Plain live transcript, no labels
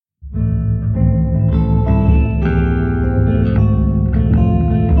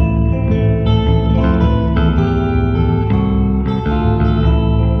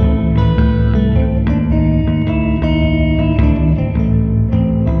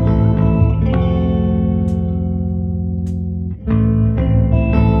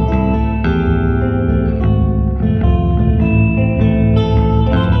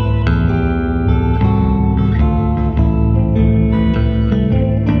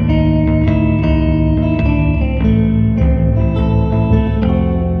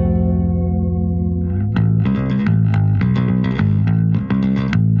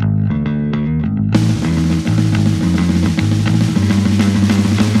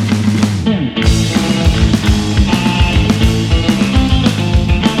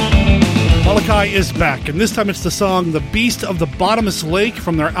Eye is back, and this time it's the song The Beast of the Bottomless Lake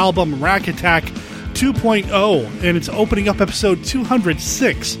from their album Rack Attack 2.0, and it's opening up episode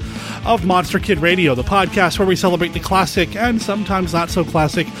 206 of Monster Kid Radio, the podcast where we celebrate the classic and sometimes not so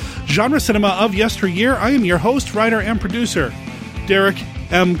classic genre cinema of yesteryear. I am your host, writer, and producer, Derek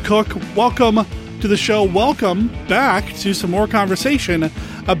M. Cook. Welcome to the show. Welcome back to some more conversation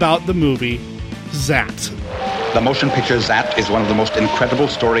about the movie Zaat. The motion picture Zaat is one of the most incredible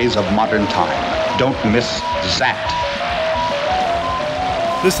stories of modern time. Don't miss Zaat.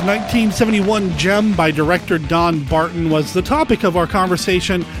 This 1971 gem by director Don Barton was the topic of our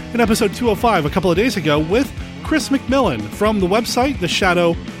conversation in episode 205 a couple of days ago with Chris McMillan from the website The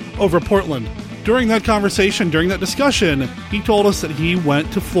Shadow Over Portland. During that conversation, during that discussion, he told us that he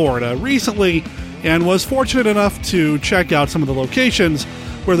went to Florida recently and was fortunate enough to check out some of the locations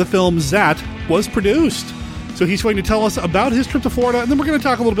where the film Zaat was produced. So he's going to tell us about his trip to Florida, and then we're going to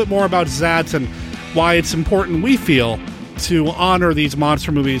talk a little bit more about Zaat and why it's important, we feel, to honor these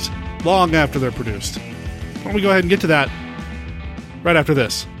monster movies long after they're produced. Why don't we go ahead and get to that right after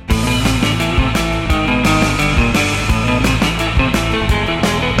this.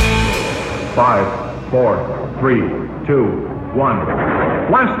 Five, 4, 3, 2, 1.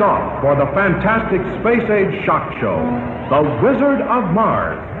 Blast off for the fantastic space age shock show, The Wizard of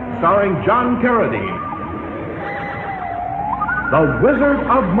Mars, starring John Carradine. The Wizard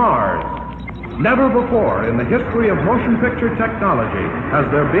of Mars. Never before in the history of motion picture technology has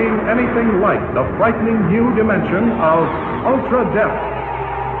there been anything like the frightening new dimension of ultra-depth.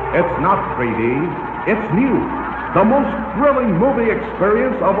 It's not 3D, it's new. The most thrilling movie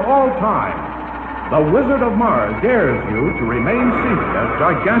experience of all time. The Wizard of Mars dares you to remain seated as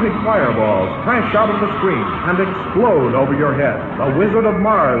gigantic fireballs crash out of the screen and explode over your head. The Wizard of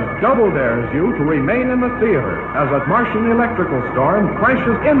Mars double dares you to remain in the theater as a Martian electrical storm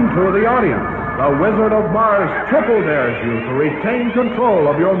crashes into the audience. The Wizard of Mars triple dares you to retain control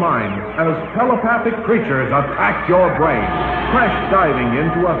of your mind as telepathic creatures attack your brain, crash diving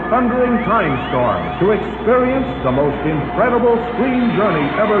into a thundering time storm to experience the most incredible screen journey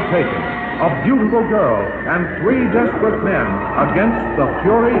ever taken. A beautiful girl and 3 desperate men against the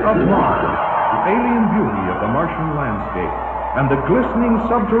fury of Mars, the alien beauty of the Martian landscape, and the glistening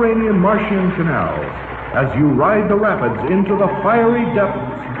subterranean Martian canals as you ride the rapids into the fiery depths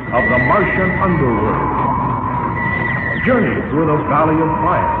of the Martian underworld. Journey through the Valley of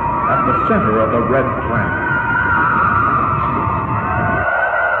Fire at the center of the Red Planet.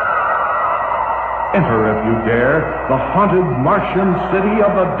 Enter, if you dare, the haunted Martian city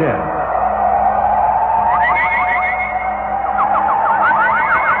of the dead.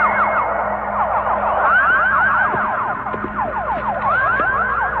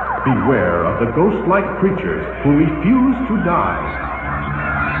 Beware of the ghost-like creatures who refuse to die.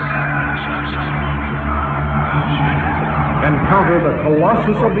 Encounter the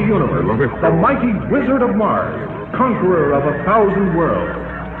Colossus of the universe, the mighty Wizard of Mars, conqueror of 1,000 worlds,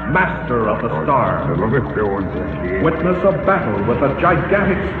 master of the stars. Witness a battle with a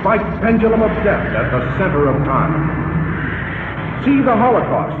gigantic spiked pendulum of death at the center of time. See the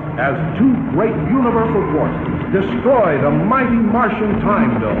Holocaust as 2 great universal forces destroy the mighty Martian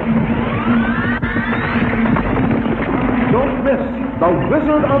time dome. Don't miss The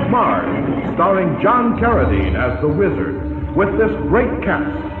Wizard of Mars, starring John Carradine as the Wizard, with this great cast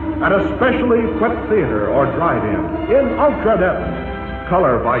at a specially equipped theater or drive-in in ultra-depth,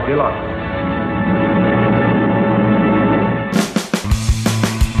 color by Deluxe.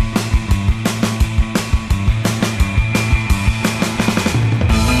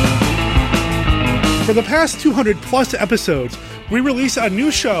 For the past 200-plus episodes, we release a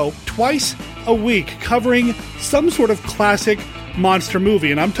new show twice a week covering some sort of classic monster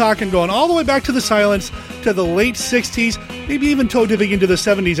movie. And I'm talking going all the way back to the silence, to the late 60s, maybe even toe-dipping into the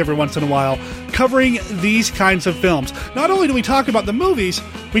 70s every once in a while, covering these kinds of films. Not only do we talk about the movies,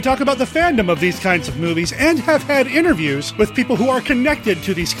 we talk about the fandom of these kinds of movies and have had interviews with people who are connected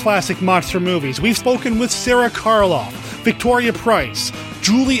to these classic monster movies. We've spoken with Sarah Karloff, Victoria Price,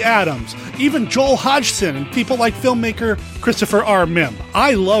 Julie Adams, even Joel Hodgson, and people like filmmaker Christopher R. Mim.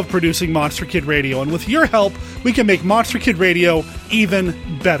 I love producing Monster Kid Radio, and with your help, we can make Monster Kid Radio even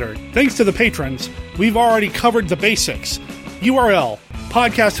better. Thanks to the patrons, we've already covered the basics. URL,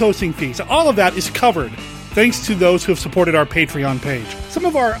 podcast hosting fees, all of that is covered thanks to those who have supported our Patreon page. Some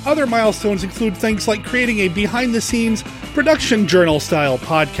of our other milestones include things like creating a behind-the-scenes production journal-style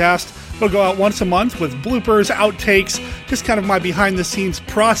podcast. It'll go out once a month with bloopers, outtakes, just kind of my behind-the-scenes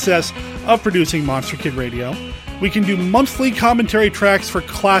process of producing Monster Kid Radio. We can do monthly commentary tracks for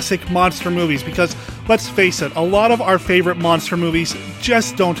classic monster movies because, let's face it, a lot of our favorite monster movies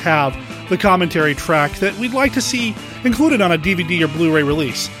just don't have the commentary track that we'd like to see included on a DVD or Blu-ray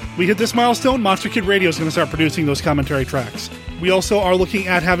release. We hit this milestone, Monster Kid Radio is going to start producing those commentary tracks. We also are looking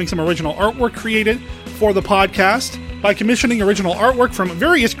at having some original artwork created for the podcast by commissioning original artwork from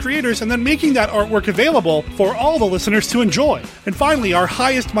various creators and then making that artwork available for all the listeners to enjoy. And finally, our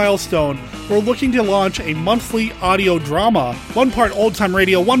highest milestone, we're looking to launch a monthly audio drama, 1 part old-time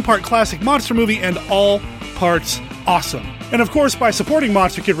radio, 1 part classic monster movie, and all parts awesome. And of course, by supporting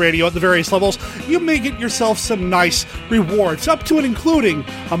Monster Kid Radio at the various levels, you may get yourself some nice rewards, up to and including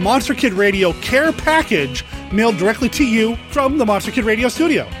a Monster Kid Radio care package mailed directly to you from the Monster Kid Radio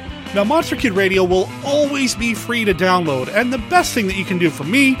studio. Now, Monster Kid Radio will always be free to download, and the best thing that you can do for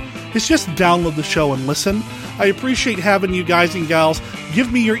me is just download the show and listen. I appreciate having you guys and gals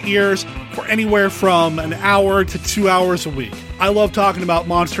give me your ears for anywhere from an hour to 2 hours a week. I love talking about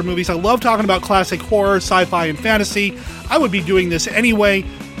monster movies. I love talking about classic horror, sci-fi, and fantasy. I would be doing this anyway.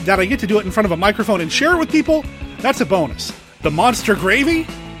 That I get to do it in front of a microphone and share it with people, that's a bonus. The monster gravy?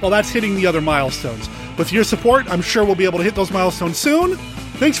 Well, that's hitting the other milestones. With your support, I'm sure we'll be able to hit those milestones soon.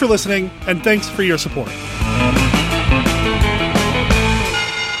 Thanks for listening, and thanks for your support.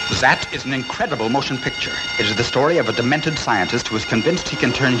 Zat is an incredible motion picture. It is the story of a demented scientist who is convinced he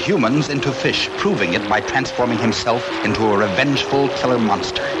can turn humans into fish, proving it by transforming himself into a revengeful killer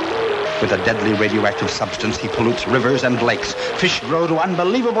monster. With a deadly radioactive substance, he pollutes rivers and lakes. Fish grow to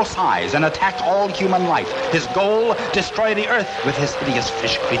unbelievable size and attack all human life. His goal, destroy the Earth with his hideous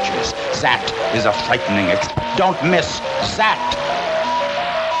fish creatures. Zat is a frightening Don't miss Zat!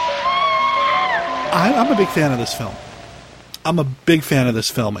 I'm a big fan of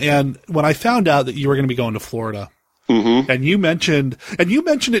this film. And when I found out that you were going to be going to Florida, and you mentioned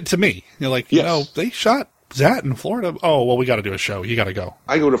it to me, you're like, they shot Zat in Florida. Oh, well, we got to do a show. You got to go.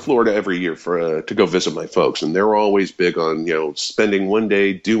 I go to Florida every year to go visit my folks, and they're always big on spending one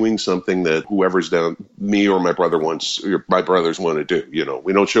day doing something that whoever's down, me or my brothers want to do.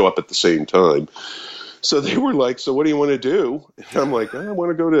 We don't show up at the same time. So they were like, "So what do you want to do?" And I'm like, "I want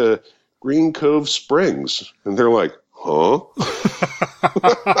to go to Green Cove Springs," and they're like, "Huh?"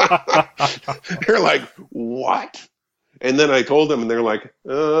 They're like, "What?" And then I told them, and they're like,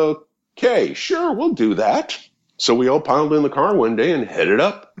 "Okay, sure, we'll do that." So we all piled in the car one day and headed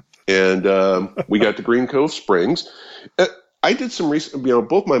up, and we got to Green Cove Springs. I did some research.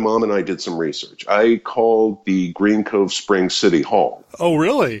 Both my mom and I did some research. I called the Green Cove Springs City Hall. Oh,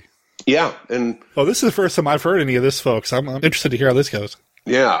 really? Yeah, and this is the first time I've heard any of this, folks. I'm interested to hear how this goes.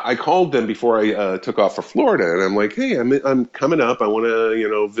 Yeah, I called them before I took off for Florida, and I'm like, "Hey, I'm coming up. I want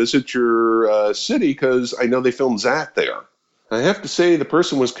to, visit your city because I know they filmed Zat there." I have to say, the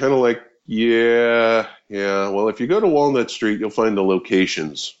person was kind of like, "Yeah. Well, if you go to Walnut Street, you'll find the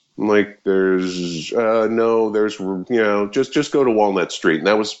locations." I'm like, "There's just go to Walnut Street," and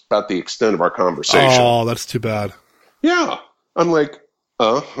that was about the extent of our conversation. Oh, that's too bad. Yeah, I'm like,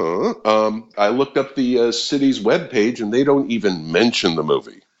 I looked up the city's webpage, and they don't even mention the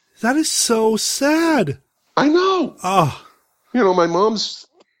movie. That is so sad. I know. Oh. My mom's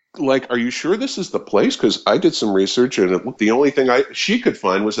like, "Are you sure this is the place?" Because I did some research, and the only thing she could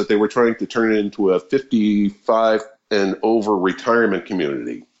find was that they were trying to turn it into a 55 and over retirement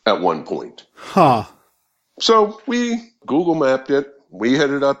community at one point. Huh. So we Google mapped it. We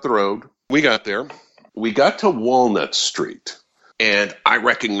headed up the road. We got there. We got to Walnut Street. And I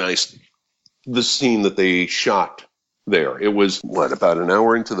recognized the scene that they shot there. It was, about an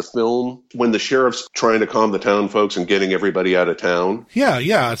hour into the film when the sheriff's trying to calm the town folks and getting everybody out of town. Yeah.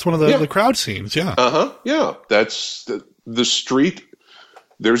 It's one of the crowd scenes, yeah. Yeah. That's the street.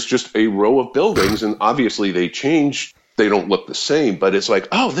 There's just a row of buildings, and obviously they changed. They don't look the same, but it's like,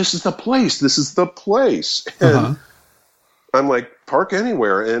 "Oh, this is the place. This is the place." And I'm like, "Park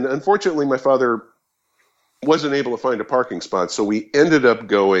anywhere." And unfortunately, my father wasn't able to find a parking spot, so we ended up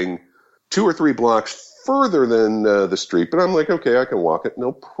going 2 or 3 blocks further than the street. But I'm like, okay, I can walk it,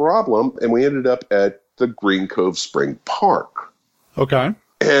 no problem. And we ended up at the Green Cove Spring Park. Okay.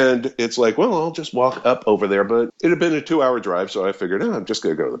 And it's like, well, I'll just walk up over there. But it had been a 2-hour drive, so I figured, I'm just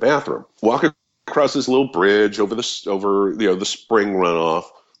going to go to the bathroom. Walk across this little bridge over the spring runoff,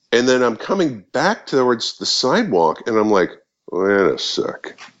 and then I'm coming back towards the sidewalk, and I'm like, wait a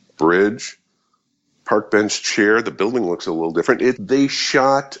sec, bridge. Park bench chair. The building looks a little different. They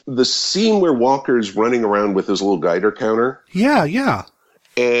shot the scene where Walker's running around with his little Geiger counter. Yeah.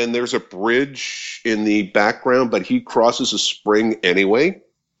 And there's a bridge in the background, but he crosses a spring anyway,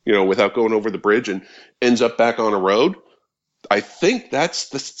 without going over the bridge, and ends up back on a road. I think that's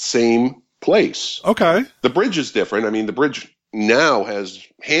the same place. Okay. The bridge is different. I mean, the bridge now has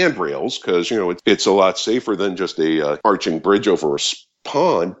handrails because, it's a lot safer than just a arching bridge over a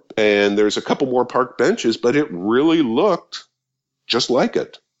pond. And there's a couple more park benches, but it really looked just like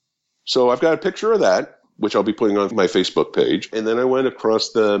it. So I've got a picture of that, which I'll be putting on my Facebook page. And then I went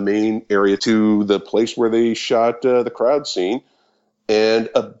across the main area to the place where they shot the crowd scene. And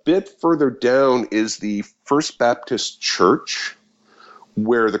a bit further down is the First Baptist Church,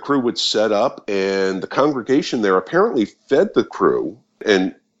 where the crew would set up, and the congregation there apparently fed the crew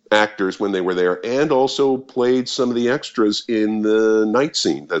and actors when they were there, and also played some of the extras in the night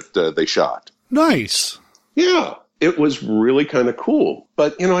scene that they shot. Nice. Yeah, it was really kind of cool.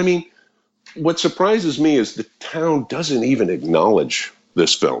 But, what surprises me is the town doesn't even acknowledge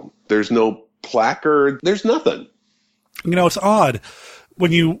this film. There's no placard. There's nothing. It's odd.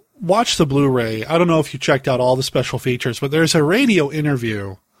 When you watch the Blu-ray, I don't know if you checked out all the special features, but there's a radio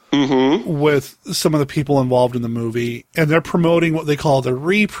interview with some of the people involved in the movie, and they're promoting what they call the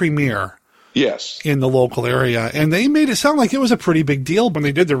re-premiere. Yes. In the local area. And they made it sound like it was a pretty big deal when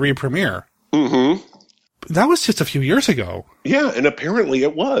they did the re-premiere. Mm-hmm. That was just a few years ago. Yeah, and apparently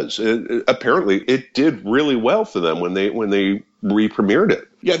it was. Apparently it did really well for them when they re-premiered it.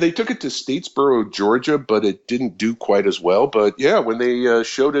 Yeah, they took it to Statesboro, Georgia, but it didn't do quite as well. But yeah, when they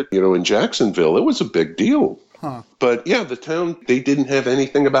showed it, in Jacksonville, it was a big deal. Huh. But yeah, the town, they didn't have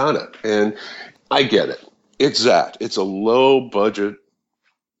anything about it. And I get it. It's that. It's a low-budget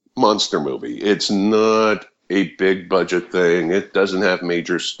monster movie. It's not a big-budget thing. It doesn't have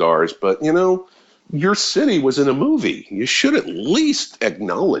major stars. But, your city was in a movie. You should at least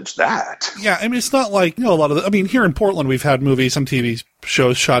acknowledge that. Yeah, it's not like, a lot of here in Portland, we've had movies and TV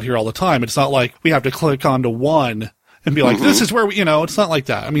shows shot here all the time. It's not like we have to click onto one and be like, this is where we, it's not like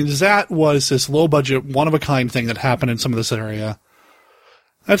that. That was this low-budget, one-of-a-kind thing that happened in some of this area.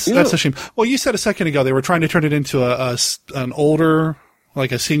 That's a shame. Well, you said a second ago they were trying to turn it into an older,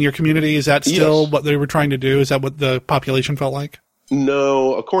 like a senior community. Is that still what they were trying to do? Is that what the population felt like?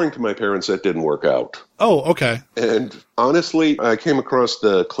 No, according to my parents, that didn't work out. Oh, okay. And honestly, I came across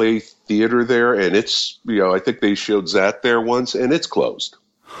the Clay Theater there, and it's, I think they showed that there once, and it's closed.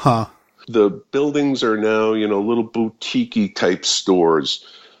 Huh. The buildings are now, little boutique-y type stores,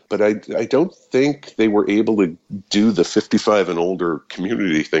 but I don't think they were able to do the 55 and older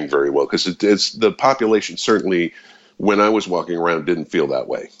community thing very well, because it's the population certainly, when I was walking around, didn't feel that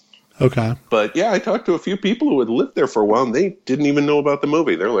way. Okay. But yeah, I talked to a few people who had lived there for a while, and they didn't even know about the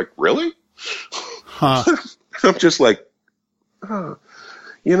movie. They're like, really? Huh. I'm just like,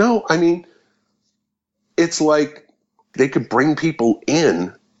 it's like they could bring people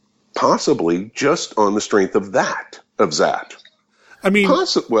in possibly just on the strength of that. I made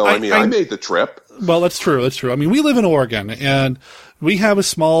the trip. Well, that's true. We live in Oregon, and we have a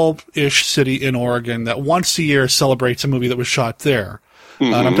small-ish city in Oregon that once a year celebrates a movie that was shot there.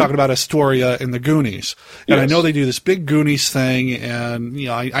 And I'm talking about Astoria and the Goonies. And I know they do this big Goonies thing, and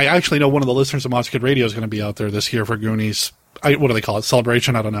I actually know one of the listeners of Monster Kid Radio is going to be out there this year for Goonies. What do they call it?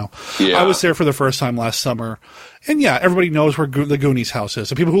 Celebration? I don't know. Yeah. I was there for the first time last summer. And yeah, everybody knows where the Goonies house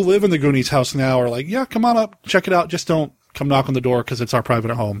is. And people who live in the Goonies house now are like, yeah, come on up, check it out. Just don't come knock on the door because it's our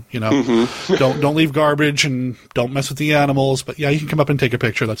private home. Don't leave garbage and don't mess with the animals. But yeah, you can come up and take a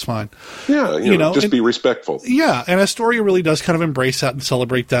picture. That's fine. Yeah, just be respectful. Yeah, and Astoria really does kind of embrace that and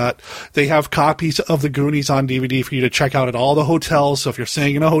celebrate that. They have copies of the Goonies on DVD for you to check out at all the hotels. So if you're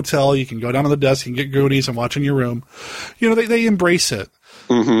staying in a hotel, you can go down to the desk and get Goonies and watch in your room. They embrace it.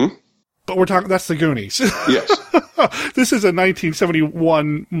 Mm-hmm. But we're talking, that's the Goonies. Yes. This is a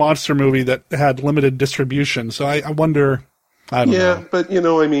 1971 monster movie that had limited distribution. So I wonder, I don't know. Yeah, but,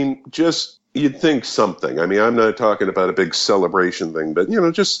 just, you'd think something. I'm not talking about a big celebration thing, but,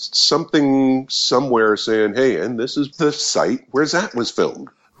 just something somewhere saying, hey, and this is the site where that was filmed.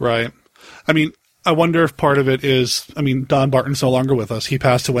 Right. I wonder if part of it is, Don Barton's no longer with us. He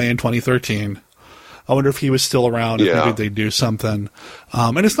passed away in 2013. I wonder if he was still around, if maybe they'd do something.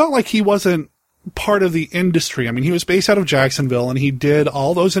 And it's not like he wasn't part of the industry. He was based out of Jacksonville, and he did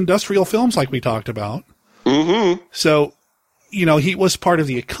all those industrial films like we talked about. Mm-hmm. So, he was part of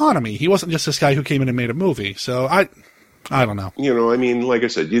the economy. He wasn't just this guy who came in and made a movie. So I don't know. Like I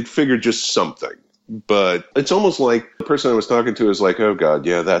said, you'd figure just something. But it's almost like the person I was talking to is like, oh, God,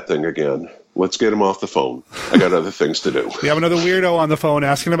 yeah, that thing again. Let's get him off the phone. I got other things to do. We have another weirdo on the phone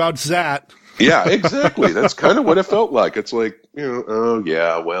asking about Zat. Yeah, exactly. That's kind of what it felt like. It's like, oh,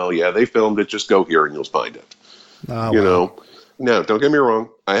 yeah, well, yeah, they filmed it. Just go here and you'll find it. Now, don't get me wrong.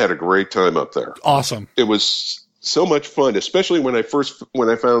 I had a great time up there. Awesome. It was so much fun, especially when I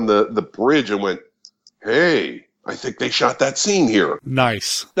found the bridge and went, hey, I think they shot that scene here.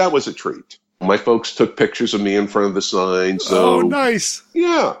 Nice. That was a treat. My folks took pictures of me in front of the sign. So, oh, nice.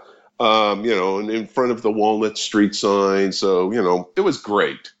 Yeah. And in front of the Walnut Street sign. So, it was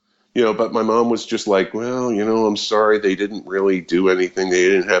great. But my mom was just like, well, I'm sorry, they didn't really do anything. They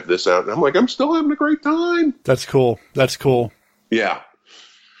didn't have this out. And I'm like, I'm still having a great time. That's cool. Yeah.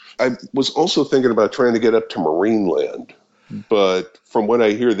 I was also thinking about trying to get up to Marineland. But from what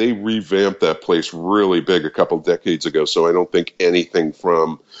I hear, they revamped that place really big a couple decades ago. So I don't think anything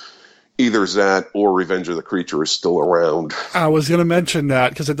from either that or Revenge of the Creature is still around. I was going to mention that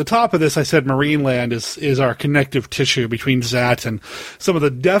because at the top of this, I said Marineland is our connective tissue between that and some of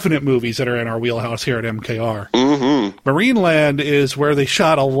the definite movies that are in our wheelhouse here at MKR. Mm-hmm. Marineland is where they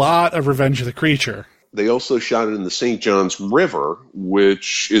shot a lot of Revenge of the Creature. They also shot it in the St. Johns River,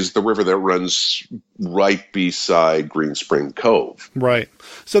 which is the river that runs right beside Green Spring Cove. Right.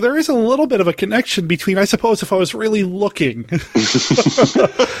 So there is a little bit of a connection between, I suppose, if I was really looking.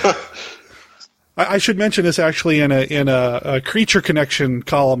 I should mention this actually in a Creature Connection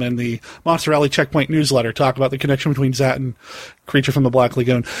column in the Monster Alley Checkpoint newsletter, talk about the connection between Zat and Creature from the Black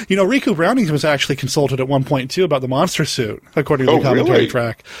Lagoon. Riku Browning was actually consulted at one point, too, about the monster suit, according to the commentary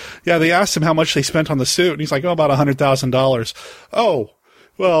track. Yeah, they asked him how much they spent on the suit, and he's like, about $100,000. Oh,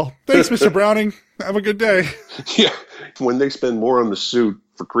 well, thanks, Mr. Browning. Have a good day. Yeah, when they spend more on the suit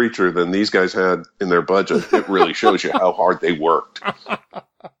for Creature than these guys had in their budget, it really shows you how hard they worked.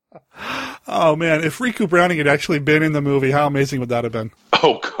 Oh, man, if Riku Browning had actually been in the movie, how amazing would that have been?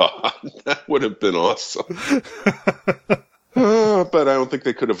 Oh, God, that would have been awesome. But I don't think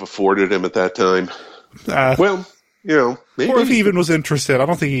they could have afforded him at that time. Well, maybe. Or if he even was interested. I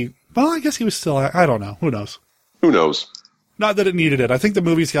don't think he... Well, I guess he was still... I don't know. Who knows? Who knows? Not that it needed it. I think the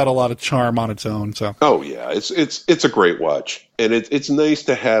movie's got a lot of charm on its own. So. Oh, yeah. It's a great watch. And it's nice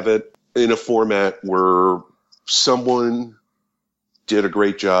to have it in a format where someone did a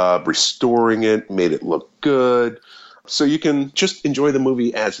great job restoring it, made it look good. So you can just enjoy the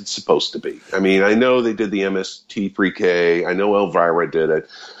movie as it's supposed to be. I mean, I know they did the MST3K. I know Elvira did it.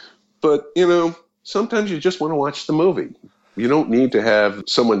 But, sometimes you just want to watch the movie. You don't need to have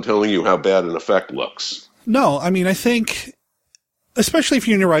someone telling you how bad an effect looks. No, I mean, I think, especially if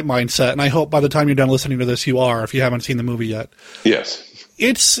you're in your right mindset, and I hope by the time you're done listening to this, you are, if you haven't seen the movie yet. Yes.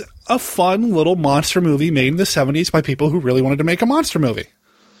 It's a fun little monster movie made in the 70s by people who really wanted to make a monster movie.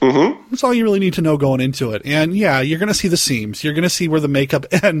 Mm-hmm. That's all you really need to know going into it. And yeah, you're going to see the seams. You're going to see where the makeup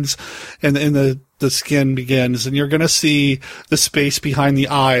ends and the skin begins. And you're going to see the space behind the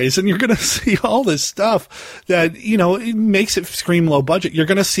eyes. And you're going to see all this stuff that, it makes it scream low budget. You're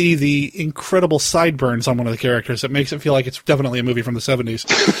going to see the incredible sideburns on one of the characters. That makes it feel like it's definitely a movie from the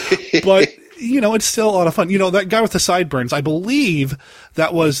 70s. But, it's still a lot of fun. That guy with the sideburns, I believe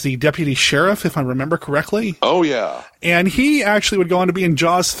that was the deputy sheriff, if I remember correctly. Oh, yeah. And he actually would go on to be in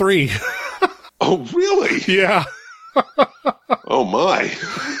Jaws 3. Oh, really? Yeah. Oh, my.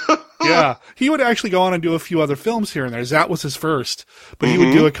 Yeah. He would actually go on and do a few other films here and there. That was his first. But he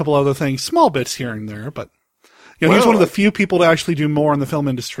would do a couple other things, small bits here and there. But he was one of the few people to actually do more in the film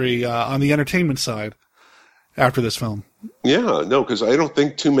industry on the entertainment side after this film. Yeah, no, because I don't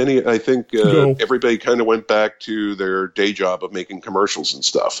think too many. I think everybody kind of went back to their day job of making commercials and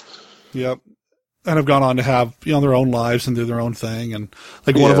stuff. Yep. And have gone on to have, their own lives and do their own thing. And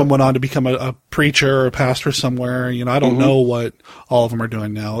one of them went on to become a preacher or a pastor somewhere. I don't know what all of them are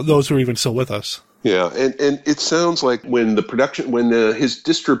doing now. Those who are even still with us. Yeah. And it sounds like when his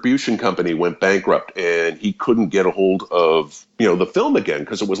distribution company went bankrupt and he couldn't get a hold of, the film again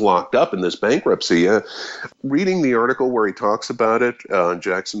because it was locked up in this bankruptcy. Reading the article where he talks about it on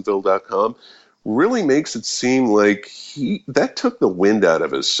Jacksonville.com, really makes it seem like that took the wind out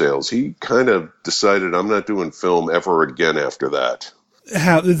of his sails. He kind of decided, I'm not doing film ever again after that.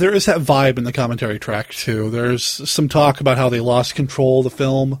 There is that vibe in the commentary track, too. There's some talk about how they lost control of the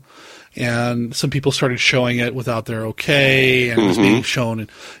film, and some people started showing it without their okay, and it was being shown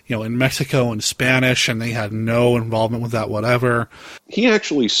in Mexico in Spanish, and they had no involvement with that whatever. He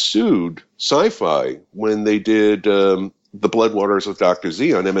actually sued Sci-Fi when they did The Bloodwaters of Dr.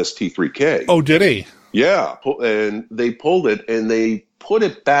 Z on MST3K. Oh, did he? Yeah, and they pulled it, and they put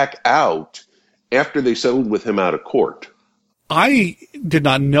it back out after they settled with him out of court. I did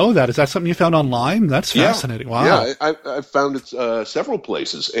not know that. Is that something you found online? That's fascinating. Wow. Yeah, I found it several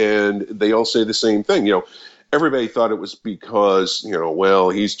places, and they all say the same thing. Everybody thought it was because,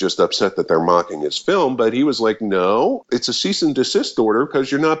 he's just upset that they're mocking his film, but he was like, no, it's a cease and desist order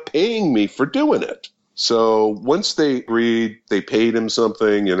because you're not paying me for doing it. So once they agreed, they paid him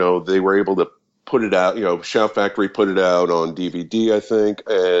something, they were able to put it out, Shout Factory put it out on DVD, I think,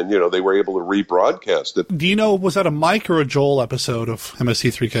 and, they were able to rebroadcast it. Do you know, was that a Mike or a Joel episode of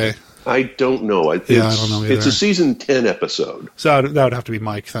MST3K? I don't know. I don't know either. It's a season 10 episode. So that would have to be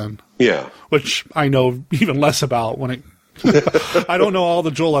Mike then. Yeah. Which I know even less about when it I don't know all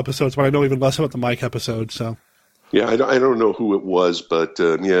the Joel episodes, but I know even less about the Mike episode. So Yeah, I don't know who it was, but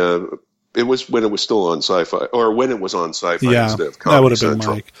yeah, it was when it was still on Sci-Fi, or when it was on Sci-Fi yeah, instead of that Comedy would have been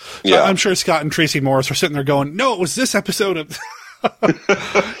Central. Mike. Yeah. I'm sure Scott and Tracy Morris are sitting there going, "No, it was this episode of."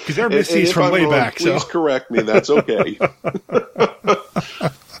 Because they're Missy's if from I'm way wrong, back. please So correct me. That's okay.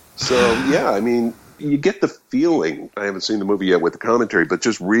 So yeah, I mean, you get the feeling. I haven't seen the movie yet with the commentary, but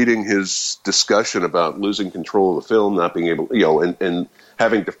just reading his discussion about losing control of the film, not being able, and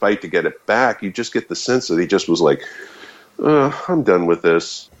having to fight to get it back, you just get the sense that he just was like, I'm done with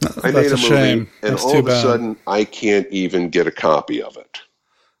this. I That's made a a movie, shame. and That's all too of a bad. sudden, I can't even get a copy of it.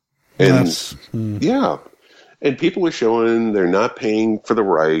 And yeah, and people are showing they're not paying for the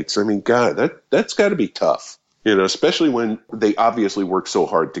rights. I mean, God, that's got to be tough, especially when they obviously worked so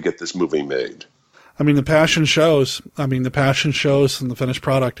hard to get this movie made. I mean, the passion shows. The passion shows in the finished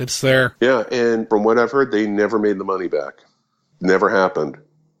product. It's there. Yeah, and from what I've heard, they never made the money back. Never happened.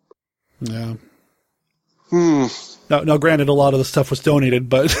 Yeah. Now, granted, a lot of the stuff was donated,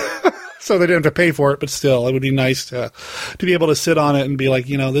 but so they didn't have to pay for it. But still, it would be nice to be able to sit on it and be like,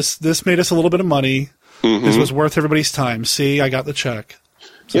 this made us a little bit of money. This was worth everybody's time. See, I got the check.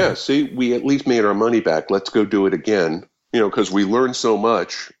 So. Yeah, see, we at least made our money back. Let's go do it again. Because we learned so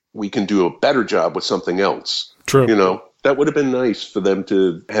much, we can do a better job with something else. True. That would have been nice for them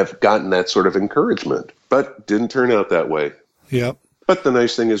to have gotten that sort of encouragement. But didn't turn out that way. Yep. But the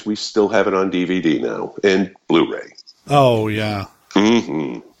nice thing is we still have it on DVD now and Blu-ray. Oh, yeah.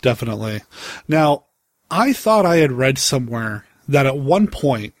 Definitely. Now, I thought I had read somewhere that at one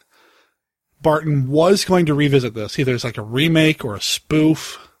point, Barton was going to revisit this. Either it's like a remake or a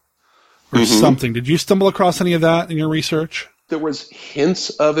spoof or something. Did you stumble across any of that in your research? There was hints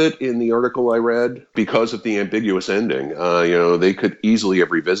of it in the article I read because of the ambiguous ending. They could easily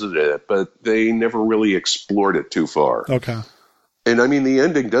have revisited it, but they never really explored it too far. Okay. And I mean, the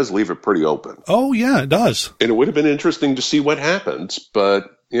ending does leave it pretty open. Oh, yeah, it does. And it would have been interesting to see what happens,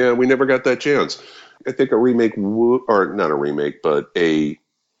 but yeah, we never got that chance. I think a remake or not a remake, but a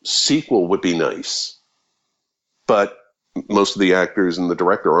sequel would be nice. But most of the actors and the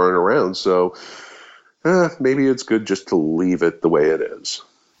director aren't around, so maybe it's good just to leave it the way it is.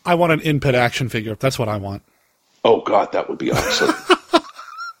 I want an in-pit action figure. That's what I want. Oh, God, that would be awesome.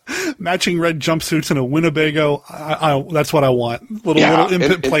 Matching red jumpsuits and a Winnebago. That's what I want. Little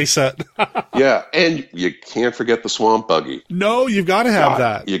in-pit play set. Yeah, and you can't forget the swamp buggy. No, you've got to have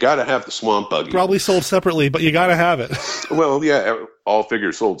that. You got to have the swamp buggy. Probably sold separately, but you got to have it. Well, yeah, all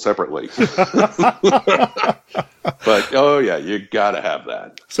figures sold separately. But, oh, yeah, you got to have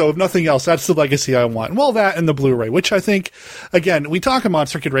that. So, if nothing else, that's the legacy I want. Well, that and the Blu-ray, which I think, again, we talk on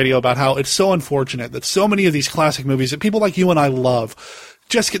Monster Kid Radio about how it's so unfortunate that so many of these classic movies that people like you and I love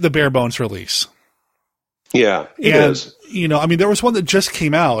just get the bare bones release. Yeah, it is. There was one that just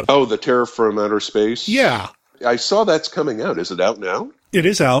came out. Oh, The Terror from Outer Space? Yeah. I saw that's coming out. Is it out now? It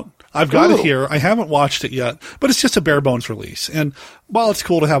is out. I've got it here. I haven't watched it yet, but it's just a bare bones release. And while it's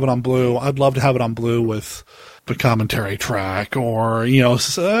cool to have it on Blue, I'd love to have it on Blue with the commentary track or,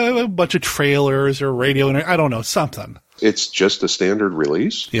 a bunch of trailers or radio. I don't know, something. It's just a standard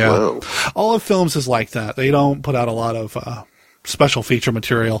release? Yeah. Wow. All of films is like that. They don't put out a lot of special feature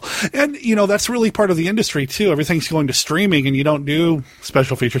material. And, that's really part of the industry, too. Everything's going to streaming, and you don't do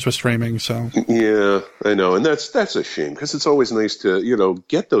special features with streaming, so. Yeah, I know. And that's a shame, because it's always nice to,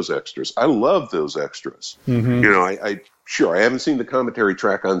 get those extras. I love those extras. I haven't seen the commentary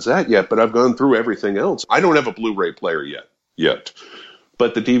track on that yet, but I've gone through everything else. I don't have a Blu-ray player yet.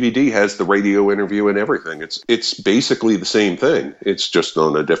 But the DVD has the radio interview and everything. It's basically the same thing. It's just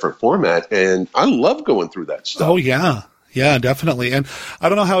on a different format, and I love going through that stuff. Oh, yeah. Yeah, definitely. And I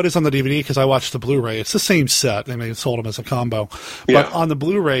don't know how it is on the DVD because I watched the Blu-ray. It's the same set. They may have sold them as a combo. But on the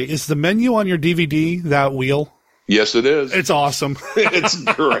Blu-ray, is the menu on your DVD that wheel? Yes, it is. It's awesome. It's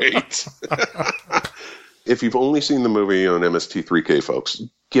great. If you've only seen the movie on MST3K, folks,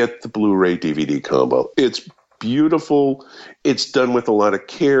 get the Blu-ray DVD combo. It's beautiful. It's done with a lot of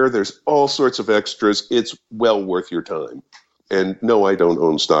care. There's all sorts of extras. It's well worth your time. And no, I don't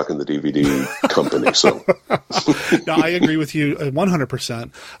own stock in the DVD company. So, no, I agree with you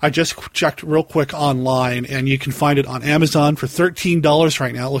 100%. I just checked real quick online, and you can find it on Amazon for $13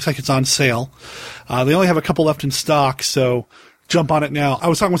 right now. It looks like it's on sale. They only have a couple left in stock, so jump on it now. I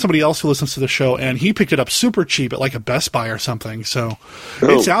was talking with somebody else who listens to the show, and he picked it up super cheap at like a Best Buy or something. So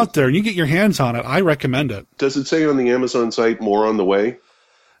it's out there, and you get your hands on it. I recommend it. Does it say on the Amazon site more on the way?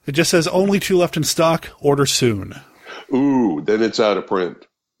 It just says only 2 left in stock. Order soon. Ooh, then it's out of print.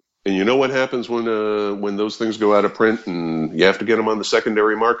 And you know what happens when those things go out of print and you have to get them on the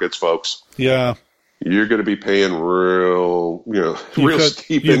secondary markets, folks? Yeah. you're going to be paying real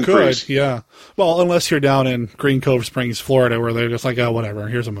steep you increase. Could, yeah. Well, unless you're down in Green Cove Springs, Florida, where they're just like, oh, whatever,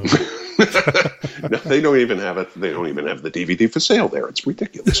 here's a movie. No, they don't even have it. They don't even have the DVD for sale there. It's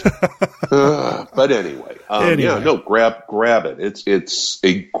ridiculous. But anyway, grab it. It's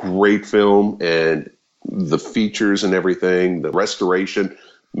a great film, and the features and everything, the restoration,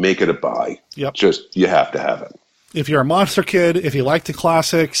 make it a buy. Yep. Just, you have to have it. If you're a monster kid, if you like the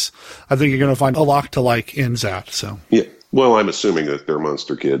classics, I think you're going to find a lot to like in that. So yeah. Well, I'm assuming that they're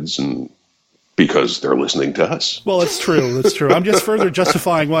monster kids, and because they're listening to us. Well, it's true. It's true. I'm just further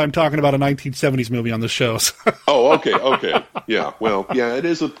justifying why I'm talking about a 1970s movie on the show. Oh, okay. Yeah. Well, yeah, it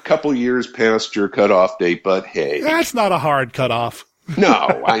is a couple years past your cutoff date, but hey. That's not a hard cutoff.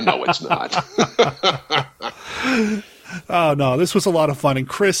 No, I know it's not. Oh, no, this was a lot of fun. And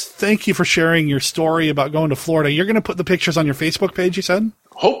Chris, thank you for sharing your story about going to Florida. You're going to put the pictures on your Facebook page, you said?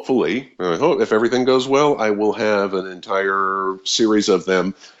 Hopefully. I hope if everything goes well, I will have an entire series of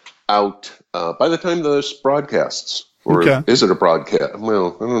them out by the time this broadcasts. Or is it a broadcast?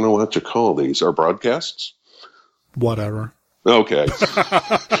 Well, I don't know what to call these. Are broadcasts? Whatever. Okay.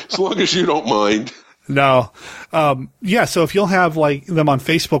 As long as you don't mind. No. So if you'll have them on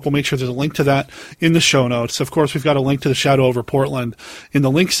Facebook, we'll make sure there's a link to that in the show notes. Of course, we've got a link to the Shadow over Portland in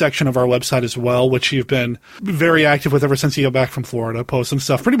the link section of our website as well, which you've been very active with ever since you got back from Florida, posting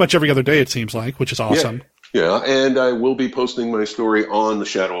stuff pretty much every other day, it seems like, which is awesome. Yeah, and I will be posting my story on the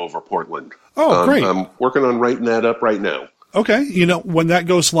Shadow over Portland. Oh, great. I'm working on writing that up right now. Okay. When that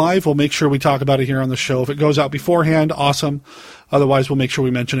goes live, we'll make sure we talk about it here on the show. If it goes out beforehand, awesome. Otherwise, we'll make sure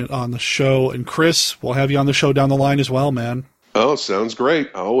we mention it on the show. And Chris, we'll have you on the show down the line as well, man. Oh, sounds great.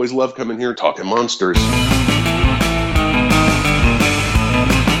 I always love coming here talking monsters.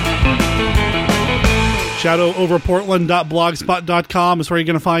 ShadowOverPortland.blogspot.com is where you're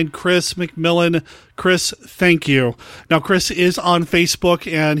going to find Chris McMillan. Chris, thank you. Now, Chris is on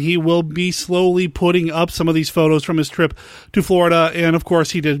Facebook, and he will be slowly putting up some of these photos from his trip to Florida. And, of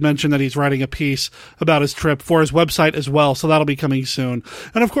course, he did mention that he's writing a piece about his trip for his website as well, so that'll be coming soon.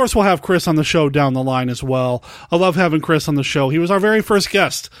 And, of course, we'll have Chris on the show down the line as well. I love having Chris on the show. He was our very first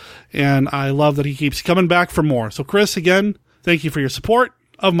guest, and I love that he keeps coming back for more. So, Chris, again, thank you for your support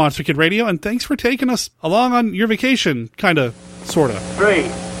of Monster Kid Radio, and thanks for taking us along on your vacation, kind of, sort of. 3,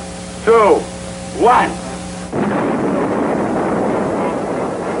 2, 1.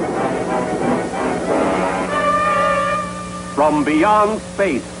 From beyond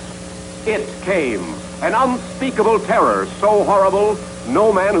space, it came, an unspeakable terror so horrible,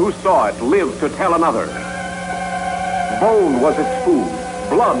 no man who saw it lived to tell another. Bone was its food,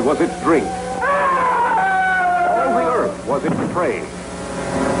 blood was its drink. All the earth was its prey.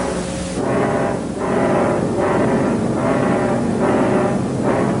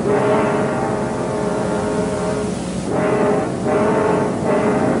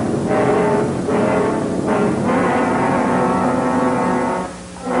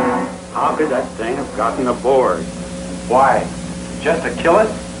 How could that thing have gotten aboard? Why? Just to kill us?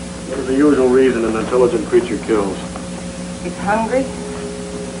 What is the usual reason an intelligent creature kills? It's hungry?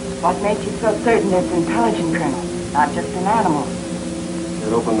 What makes you so certain it's intelligent, Colonel? Not just an animal.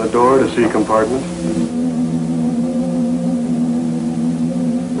 It opened the door to see compartment.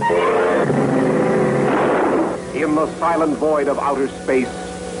 In the silent void of outer space,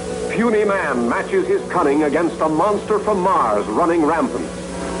 puny man matches his cunning against a monster from Mars running rampant,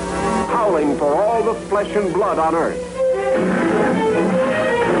 howling for all the flesh and blood on Earth.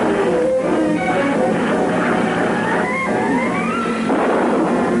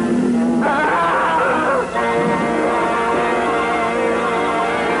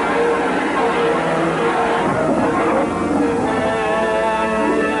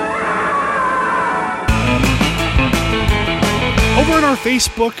 Over in our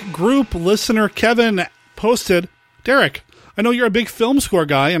Facebook group, listener Kevin posted, Derek, I know you're a big film score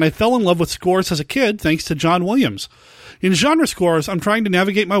guy, and I fell in love with scores as a kid thanks to John Williams. In genre scores, I'm trying to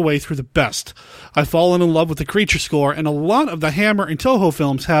navigate my way through the best. I've fallen in love with the creature score, and a lot of the Hammer and Toho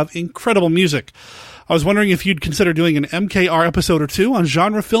films have incredible music. I was wondering if you'd consider doing an MKR episode or two on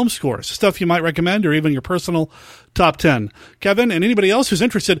genre film scores, stuff you might recommend, or even your personal top 10. Kevin, and anybody else who's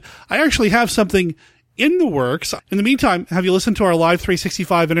interested, I actually have something in the works. In the meantime, have you listened to our Live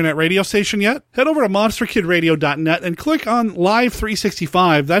 365 internet radio station yet? Head over to monsterkidradio.net and click on Live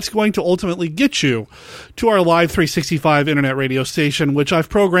 365. That's going to ultimately get you to our Live 365 internet radio station, which I've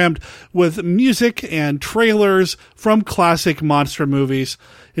programmed with music and trailers from classic monster movies.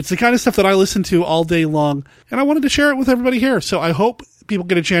 It's the kind of stuff that I listen to all day long, and I wanted to share it with everybody here. So I hope people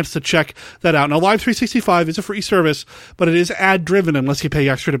get a chance to check that out. Now, Live 365 is a free service, but it is ad-driven unless you pay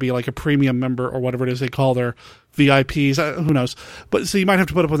extra to be like a premium member or whatever it is they call their VIPs. Who knows? But so you might have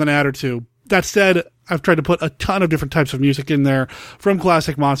to put up with an ad or two. That said, I've tried to put a ton of different types of music in there from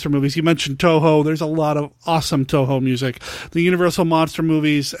classic monster movies. You mentioned Toho. There's a lot of awesome Toho music. The Universal monster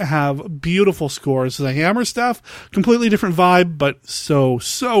movies have beautiful scores. The Hammer stuff, completely different vibe, but so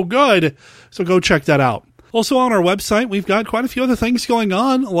good. So go check that out. Also on our website, we've got quite a few other things going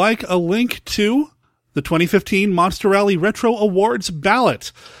on, like a link to the 2015 Monster Rally Retro Awards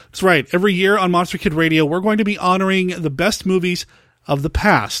ballot. That's right. Every year on Monster Kid Radio, we're going to be honoring the best movies of the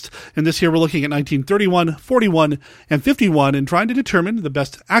past. And this year we're looking at 1931, 41, and 51 and trying to determine the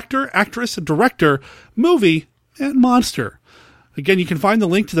best actor, actress, director, movie, and monster. Again, you can find the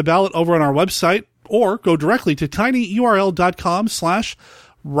link to the ballot over on our website or go directly to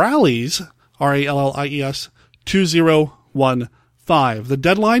tinyurl.com/rallies, RALLIES 2015. The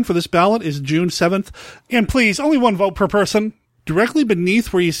deadline for this ballot is June 7th. And please, only one vote per person. Directly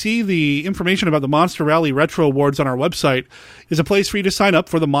beneath where you see the information about the Monster Rally Retro Awards on our website is a place for you to sign up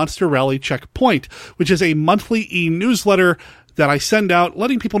for the Monster Rally Checkpoint, which is a monthly e-newsletter that I send out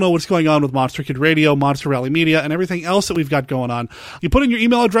letting people know what's going on with Monster Kid Radio, Monster Rally Media, and everything else that we've got going on. You put in your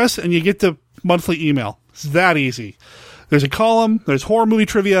email address and you get the monthly email. It's that easy. There's a column, there's horror movie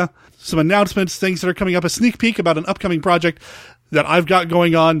trivia, some announcements, things that are coming up, a sneak peek about an upcoming project that I've got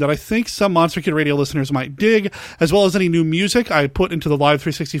going on that I think some Monster Kid Radio listeners might dig, as well as any new music I put into the Live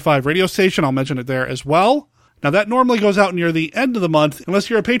 365 radio station. I'll mention it there as well. Now, that normally goes out near the end of the month, unless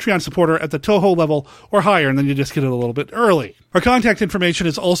you're a Patreon supporter at the Toho level or higher, and then you just get it a little bit early. Our contact information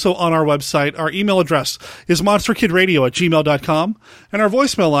is also on our website. Our email address is monsterkidradio@gmail.com, and our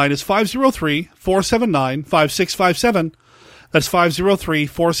voicemail line is 503-479-5657. That's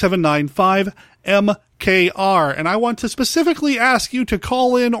 503-479-5MKR. And I want to specifically ask you to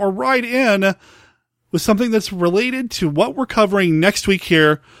call in or write in with something that's related to what we're covering next week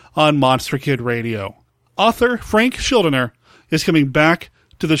here on Monster Kid Radio. Author Frank Schildener is coming back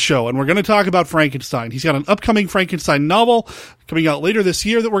to the show, and we're going to talk about Frankenstein. He's got an upcoming Frankenstein novel coming out later this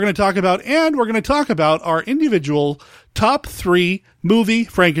year that we're going to talk about, and we're going to talk about our individual top 3 movie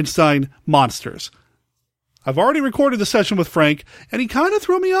Frankenstein monsters. I've already recorded the session with Frank, and he kind of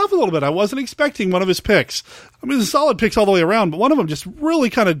threw me off a little bit. I wasn't expecting one of his picks. I mean, the solid picks all the way around, but one of them just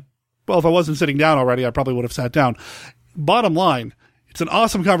really kind of, well, if I wasn't sitting down already, I probably would have sat down. Bottom line, it's an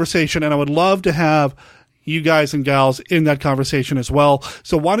awesome conversation, and I would love to have you guys and gals in that conversation as well.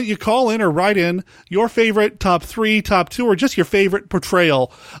 So why don't you call in or write in your favorite top 3, top 2, or just your favorite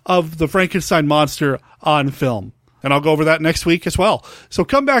portrayal of the Frankenstein monster on film. And I'll go over that next week as well. So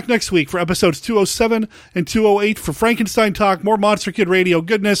come back next week for episodes 207 and 208 for Frankenstein talk, more Monster Kid Radio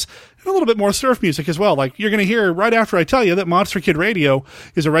goodness, and a little bit more surf music as well. Like you're going to hear right after I tell you that Monster Kid Radio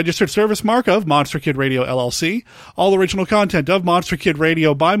is a registered service mark of Monster Kid Radio LLC. All original content of Monster Kid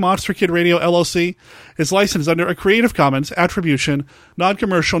Radio by Monster Kid Radio LLC is licensed under a Creative Commons Attribution,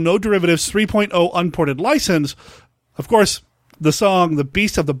 Non-Commercial, No Derivatives 3.0 Unported license. Of course, the song, The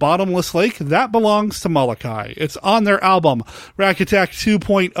Beast of the Bottomless Lake, that belongs to Molokai. It's on their album, Rack Attack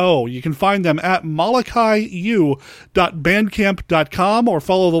 2.0. You can find them at molokaiu.bandcamp.com or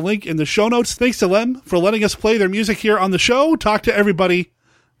follow the link in the show notes. Thanks to them for letting us play their music here on the show. Talk to everybody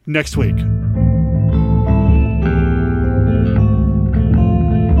next week.